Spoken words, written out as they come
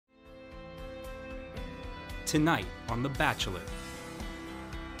Tonight on The Bachelor.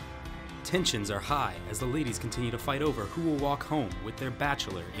 Tensions are high as the ladies continue to fight over who will walk home with their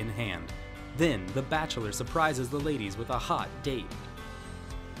bachelor in hand. Then, the bachelor surprises the ladies with a hot date.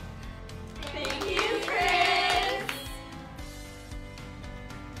 Thank you, Chris!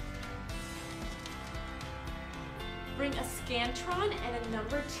 Bring a Scantron and a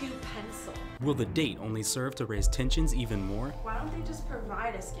number 2 pencil. Will the date only serve to raise tensions even more? Why don't they just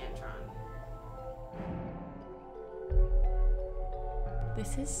provide a Scantron?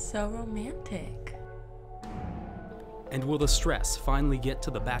 This is so romantic. And will the stress finally get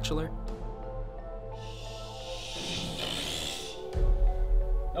to the bachelor?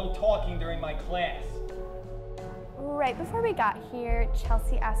 No talking during my class. Right before we got here,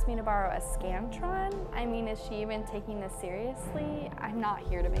 Chelsea asked me to borrow a Scantron. I mean, is she even taking this seriously? I'm not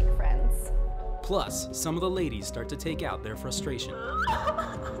here to make friends. Plus, some of the ladies start to take out their frustration.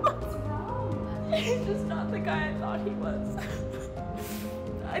 What's wrong? He's just not the guy I thought he was.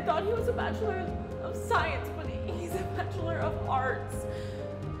 I thought he was a Bachelor of Science, but he's a Bachelor of Arts.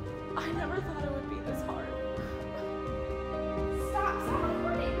 I never thought it would be this hard. Stop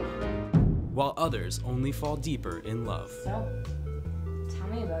recording! While others only fall deeper in love. So, tell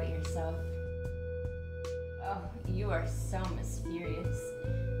me about yourself. Oh, you are so mysterious.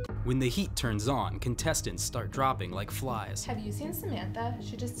 When the heat turns on, contestants start dropping like flies. Have you seen Samantha?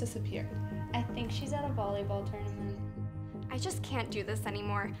 She just disappeared. I think she's at a volleyball tournament. I just can't do this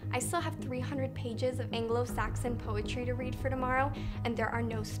anymore. I still have 300 pages of Anglo-Saxon poetry to read for tomorrow, and there are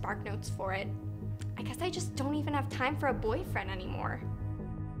no spark notes for it. I guess I just don't even have time for a boyfriend anymore.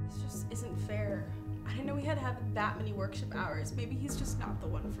 This just isn't fair. I didn't know we had to have that many workshop hours. Maybe he's just not the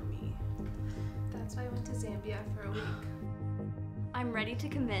one for me. That's why I went to Zambia for a week. I'm ready to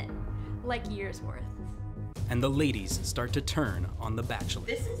commit, like years worth. And the ladies start to turn on the bachelor.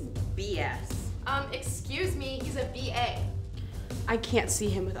 This is BS. Excuse me, he's a BA. I can't see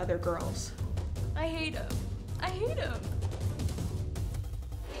him with other girls. I hate him. I hate him.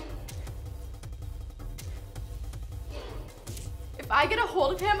 If I get a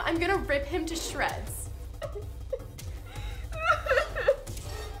hold of him, I'm gonna rip him to shreds.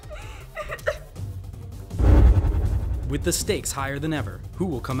 With the stakes higher than ever, who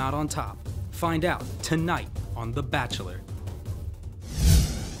will come out on top? Find out tonight on The Bachelor.